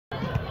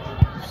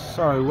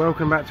So,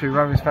 welcome back to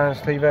Rovers Fans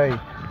TV.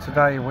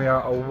 Today we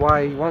are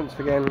away once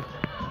again,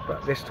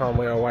 but this time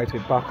we are away to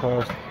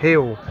Buckhurst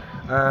Hill.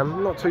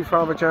 Not too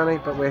far of a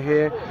journey, but we're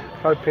here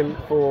hoping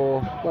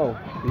for, well,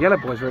 the yellow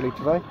boys really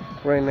today.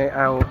 We're in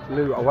our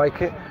new away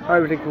kit.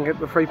 Hopefully we can get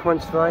the 3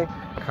 points today.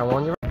 Come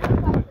on, you.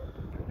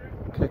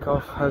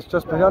 Kick-off has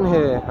just begun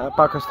here at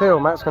Buckhurst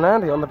Hill. Matt's and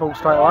Andy on the ball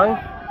straight away.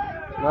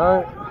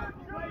 No.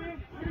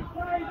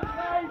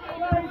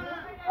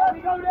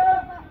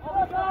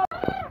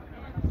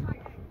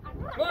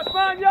 Last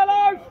man,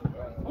 yellows!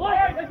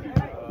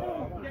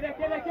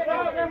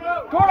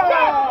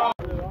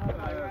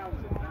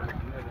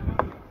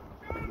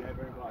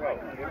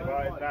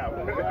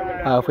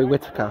 Alfie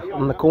Whittaker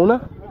on the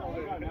corner.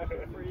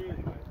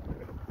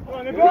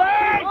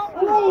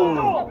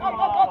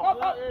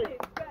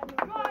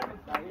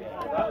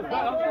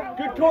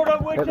 Good corner,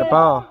 Whittaker! Hit the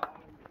bar.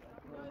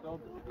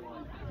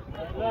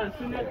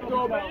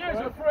 Dobby is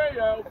a free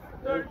help.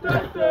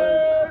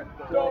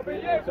 Dobby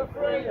is a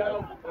free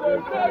help.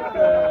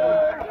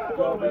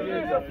 Dobby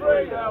is a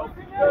free help.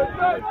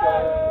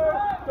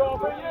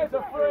 Dobby is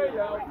a free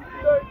help.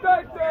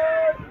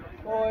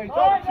 Boys,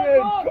 option,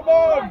 come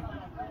on!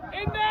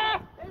 In there!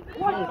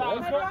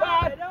 That's not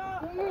bad!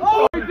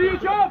 Oh, do your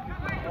job!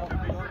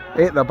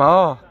 Hit the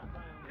bar.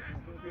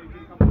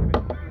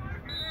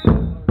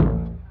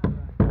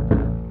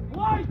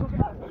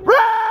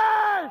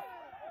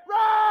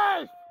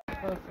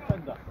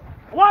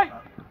 Wait!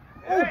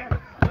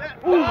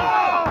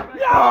 Oh,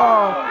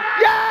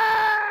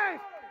 yes!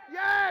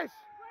 Yes!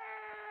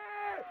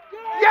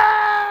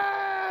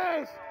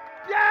 Yes!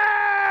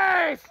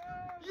 Yes!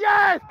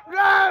 Yes!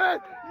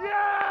 Rovers!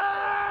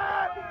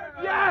 Yes!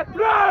 Yes!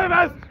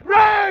 Rovers!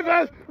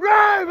 Rovers!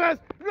 Rovers!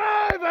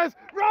 Rovers!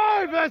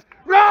 Rovers!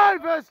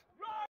 Rovers!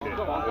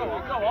 Go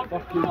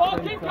on,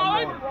 keep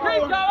going!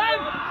 Keep going!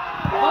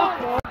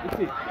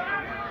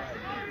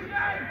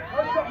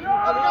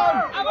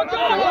 Have a go!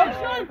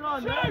 Shoot!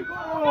 Shoot!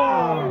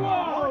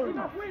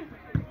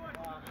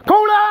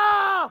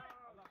 Corner!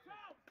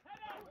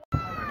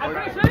 And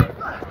finish it!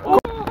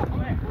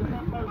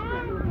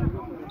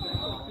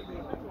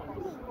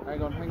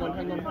 Hang on.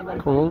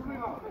 Come on.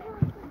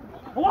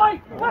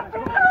 Away!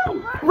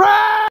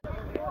 Red!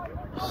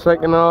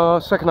 Second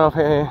half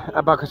here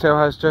at Buckhurst Hill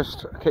has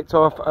just kicked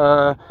off.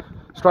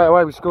 Straight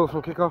away we scored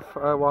from kick-off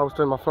while I was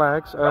doing my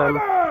flags.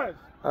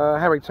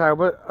 Harry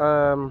Talbot,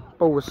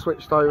 ball was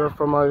switched over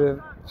from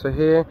over to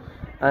here,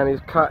 and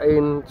he's cut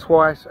in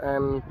twice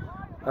and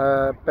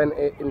bent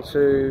it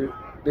into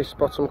this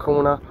bottom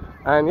corner.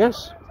 And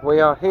yes, we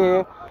are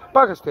here.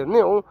 Buckhurst Hill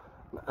 0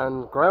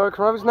 and Grey Oak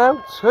Rovers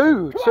now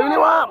 2-0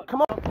 up.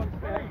 Come on.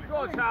 Go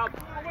on, Tal.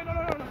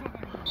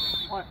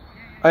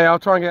 Hey, I'll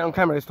try and get it on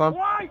camera this time.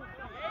 Get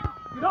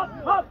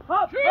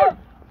up, shoot!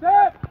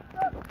 Step!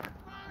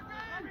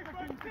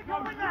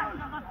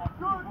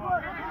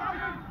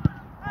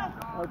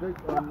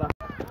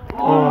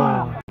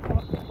 Oh.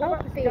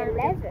 What's the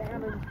 11?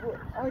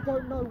 I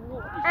don't know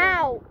what.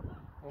 Ow!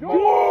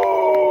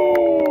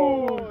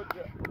 George!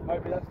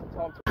 Maybe that's the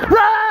time to.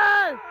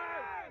 Ray!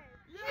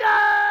 Yeah!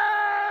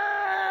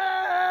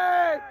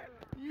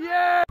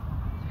 Yeah!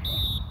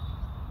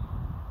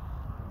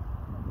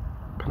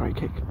 Penalty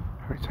kick.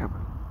 Harry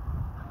Talbot.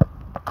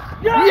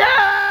 Yeah!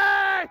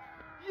 Yes!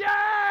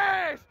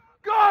 Yes!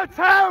 Go on,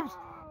 Towns!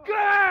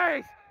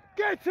 Grace!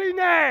 Get in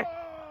there!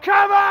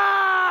 Come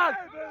on!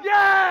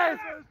 Yes!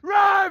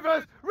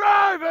 Rovers!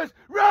 Rovers!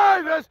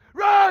 Rovers!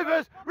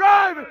 Rovers!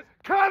 Rovers!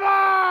 Come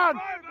on!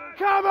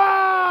 Come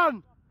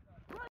on!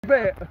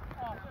 Bit.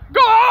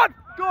 Go on!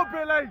 Go on,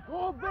 Billy! Go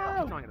on,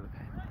 Bill!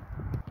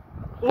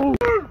 Oh.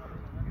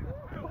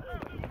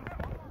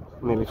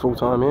 Nearly full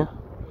time here.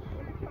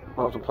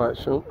 Might have to play it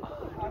short.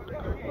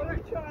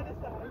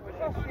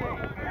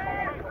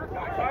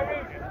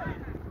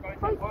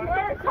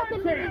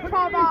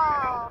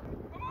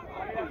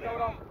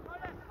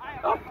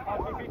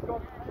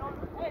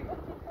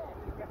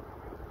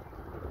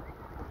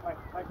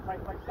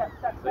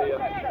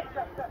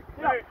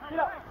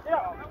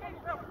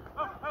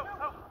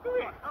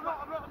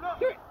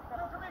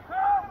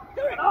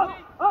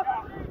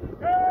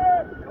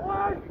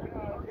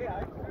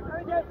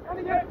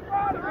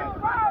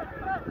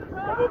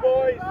 Come on,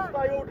 boys,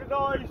 stay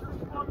organised.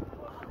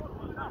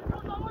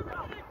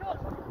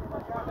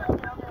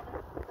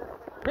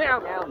 Now.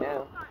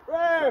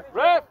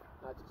 Ref!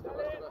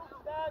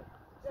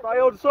 Stay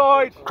on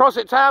side. Cross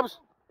it, Tabs.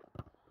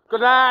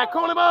 Good lad.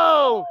 Corner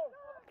ball.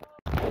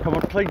 Come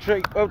on, clean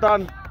sheet. Well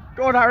done.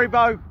 Go on, Harry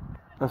Bow.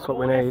 That's what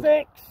we need.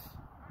 6.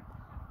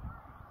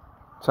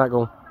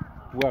 Tackle.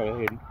 Well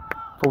in.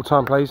 Full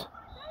time, please.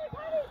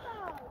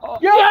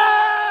 Yeah!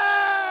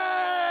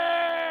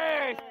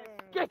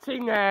 Get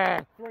in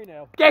there.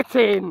 3-0. Get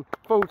in.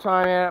 Full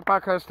time here at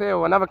Buckhurst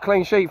Hill. Another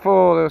clean sheet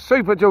for the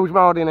Super George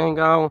Mardin in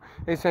goal.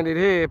 It's ended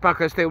here.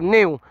 Buckhurst Hill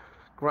 0.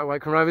 Great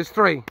Oak Rovers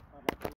 3.